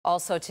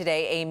Also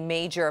today, a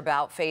major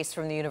about-face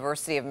from the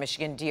University of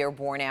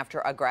Michigan-Dearborn after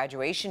a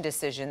graduation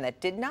decision that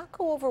did not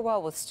go over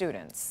well with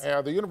students.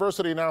 Yeah, the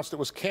university announced it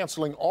was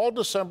canceling all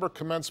December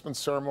commencement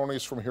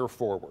ceremonies from here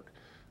forward.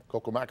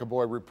 Coco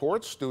McAvoy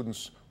reports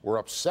students were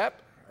upset,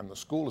 and the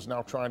school is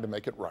now trying to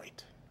make it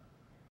right.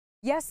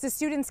 Yes, the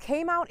students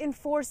came out in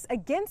force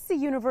against the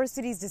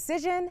university's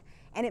decision,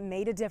 and it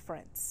made a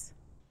difference.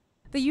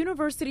 The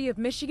University of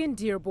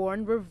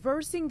Michigan-Dearborn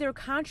reversing their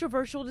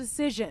controversial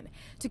decision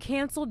to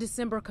cancel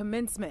December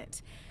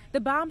commencement. The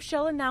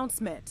bombshell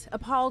announcement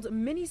appalled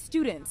many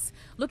students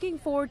looking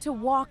forward to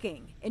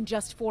walking in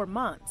just 4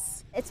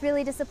 months. It's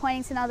really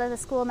disappointing to know that the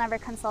school never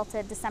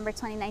consulted December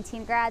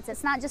 2019 grads.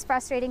 It's not just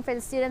frustrating for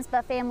the students,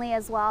 but family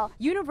as well.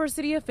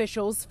 University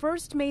officials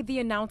first made the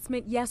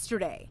announcement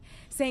yesterday,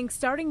 saying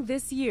starting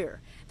this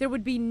year, there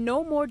would be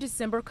no more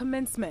December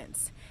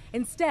commencements.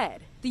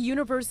 Instead, the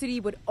university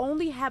would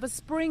only have a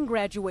spring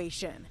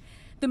graduation.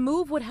 The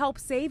move would help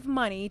save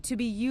money to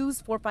be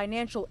used for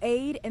financial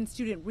aid and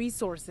student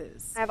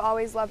resources. I've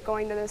always loved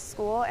going to this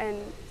school, and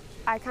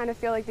I kind of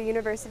feel like the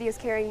university is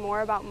caring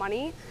more about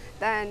money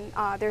than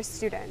their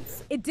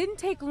students. It didn't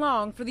take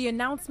long for the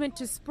announcement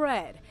to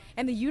spread,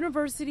 and the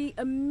university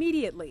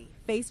immediately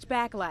faced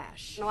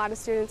backlash. A lot of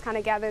students kind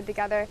of gathered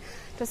together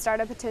to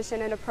start a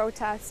petition and a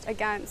protest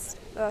against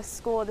the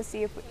school to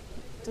see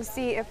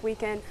if we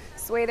can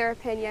sway their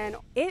opinion.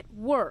 It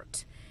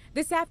worked.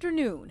 This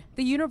afternoon,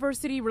 the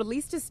university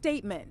released a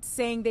statement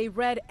saying they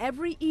read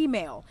every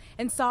email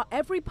and saw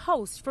every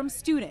post from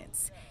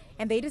students,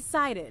 and they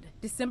decided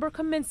December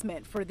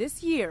commencement for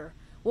this year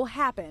will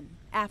happen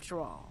after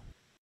all.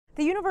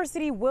 The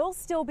university will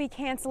still be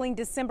canceling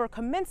December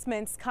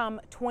commencements come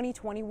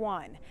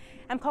 2021.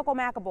 I'm Coco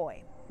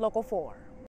McAvoy, Local 4.